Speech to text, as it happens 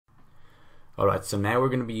Alright, so now we're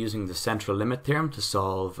going to be using the central limit theorem to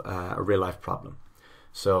solve a real life problem.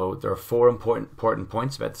 So there are four important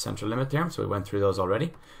points about the central limit theorem, so we went through those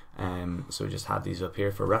already. So we just have these up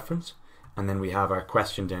here for reference. And then we have our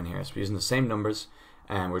question down here. So we're using the same numbers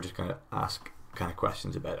and we're just going to ask kind of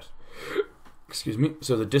questions about it. Excuse me.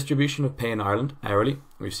 So the distribution of pay in Ireland, hourly,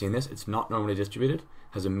 we've seen this, it's not normally distributed,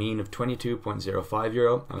 has a mean of 22.05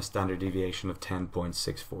 euro and a standard deviation of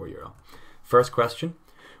 10.64 euro. First question,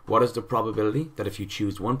 what is the probability that if you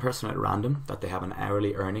choose one person at random that they have an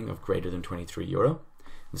hourly earning of greater than 23 euro?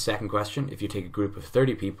 The second question, if you take a group of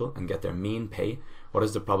 30 people and get their mean pay, what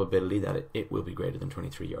is the probability that it will be greater than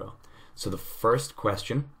 23 euro? So the first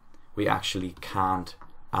question, we actually can't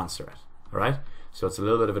answer it, alright? So it's a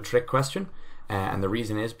little bit of a trick question, and the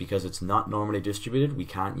reason is because it's not normally distributed. We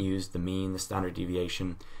can't use the mean, the standard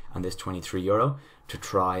deviation, and this 23 euro to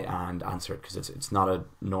try and answer it because it's not a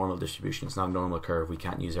normal distribution, it's not a normal curve. We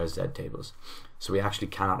can't use our Z tables. So we actually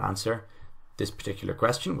cannot answer this particular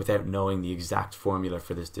question without knowing the exact formula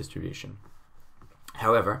for this distribution.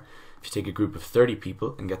 However, if you take a group of 30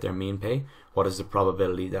 people and get their mean pay, what is the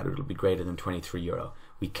probability that it will be greater than 23 euro?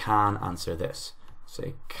 We can answer this.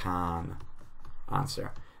 Say can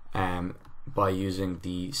answer by using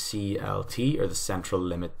the CLT, or the central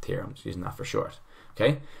limit theorem, so using that for short.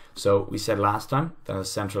 Okay, so we said last time that the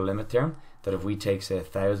central limit theorem, that if we take say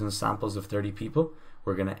 1,000 samples of 30 people,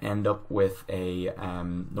 we're going to end up with a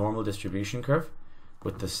normal distribution curve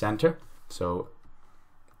with the center. So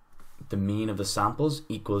the mean of the samples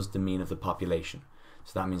equals the mean of the population.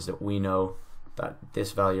 So that means that we know that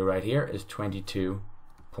this value right here is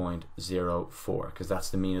 22.04 because that's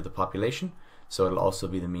the mean of the population. So it'll also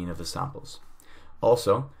be the mean of the samples.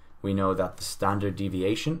 Also, we know that the standard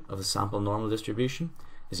deviation of the sample normal distribution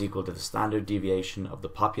is equal to the standard deviation of the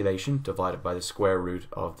population divided by the square root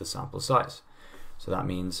of the sample size. So that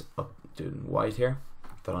means, I'll do it in white here,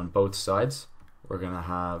 that on both sides we're going to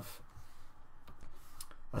have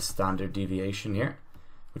a standard deviation here,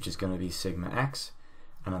 which is going to be sigma x,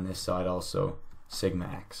 and on this side also sigma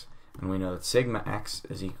x. And we know that sigma x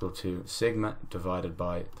is equal to sigma divided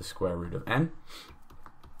by the square root of n.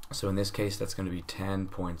 So in this case that's going to be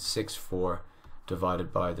 10.64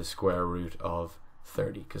 divided by the square root of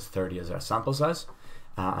 30, because 30 is our sample size,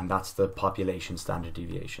 and that's the population standard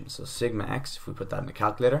deviation. So sigma x, if we put that in the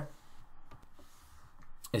calculator,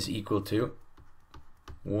 is equal to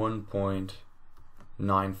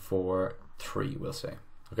 1.943, we'll say.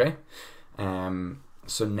 Okay,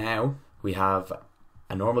 so now we have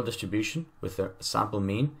a normal distribution with a sample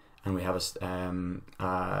mean, and we have a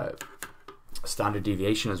standard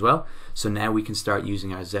deviation as well. So now we can start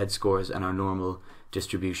using our Z scores and our normal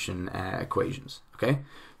distribution equations. Okay,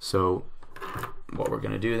 so what we're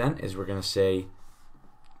going to do then is we're going to say,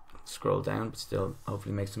 scroll down but still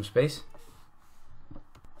hopefully make some space.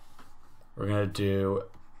 We're going to do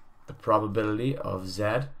the probability of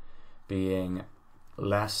Z being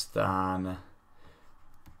less than,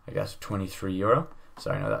 I guess, 23 euro.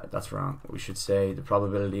 Sorry, no, that's wrong. We should say the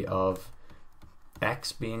probability of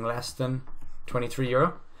x being less than 23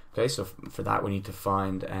 euro. Okay, so for that we need to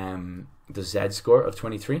find the Z score of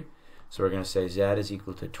 23. So we're going to say Z is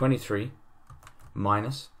equal to 23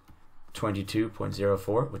 minus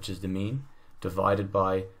 22.04, which is the mean, divided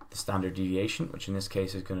by the standard deviation, which in this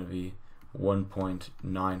case is going to be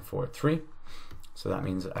 1.943. So that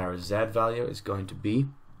means our Z value is going to be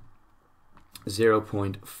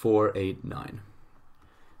 0.489.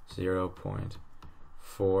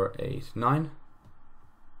 0.489.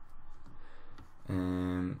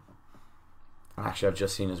 Actually, I've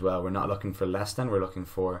just seen as well, we're not looking for less than, we're looking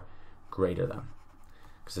for greater than,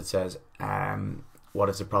 because it says what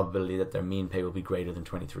is the probability that their mean pay will be greater than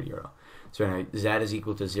 23 euro. So anyway, Z is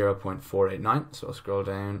equal to 0.489. So I'll scroll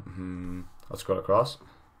down, I'll scroll across.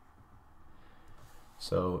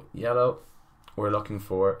 So yellow, we're looking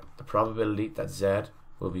for the probability that Z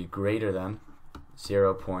will be greater than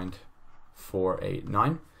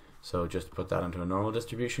 0.489. So just put that into a normal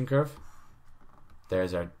distribution curve.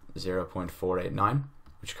 There's our 0.489,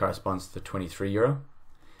 which corresponds to 23 euro.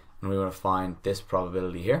 And we want to find this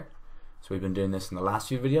probability here. So we've been doing this in the last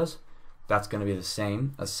few videos. That's going to be the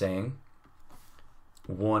same as saying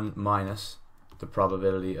 1 minus the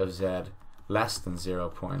probability of Z less than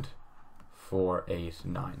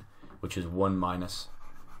 0.489, which is 1 minus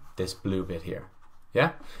this blue bit here.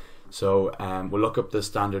 Yeah? So we'll look up the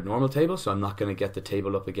standard normal table, so I'm not going to get the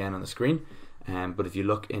table up again on the screen, but if you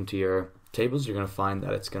look into your tables, you're going to find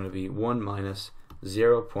that it's going to be 1 minus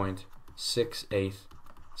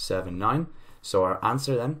 0.6879. So our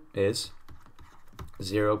answer then is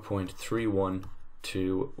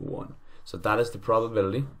 0.3121. So that is the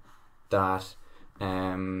probability that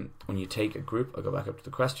when you take a group, I'll go back up to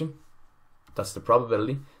the question, that's the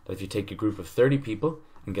probability that if you take a group of 30 people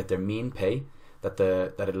and get their mean pay, that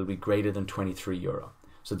it'll be greater than 23 euro.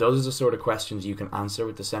 So those are the sort of questions you can answer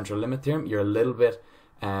with the central limit theorem. You're a little bit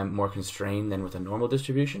more constrained than with a normal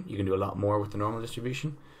distribution. You can do a lot more with the normal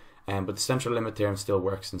distribution, but the central limit theorem still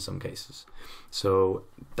works in some cases. So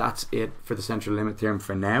that's it for the central limit theorem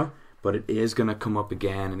for now, but it is going to come up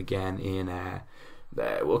again and again in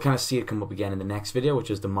we'll kind of see it come up again in the next video,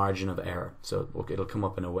 which is the margin of error. So it'll come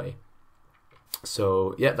up in a way.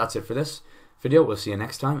 So yeah, that's it for this video. We'll see you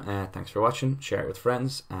next time. Thanks for watching. Share it with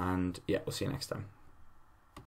friends, and yeah, we'll see you next time.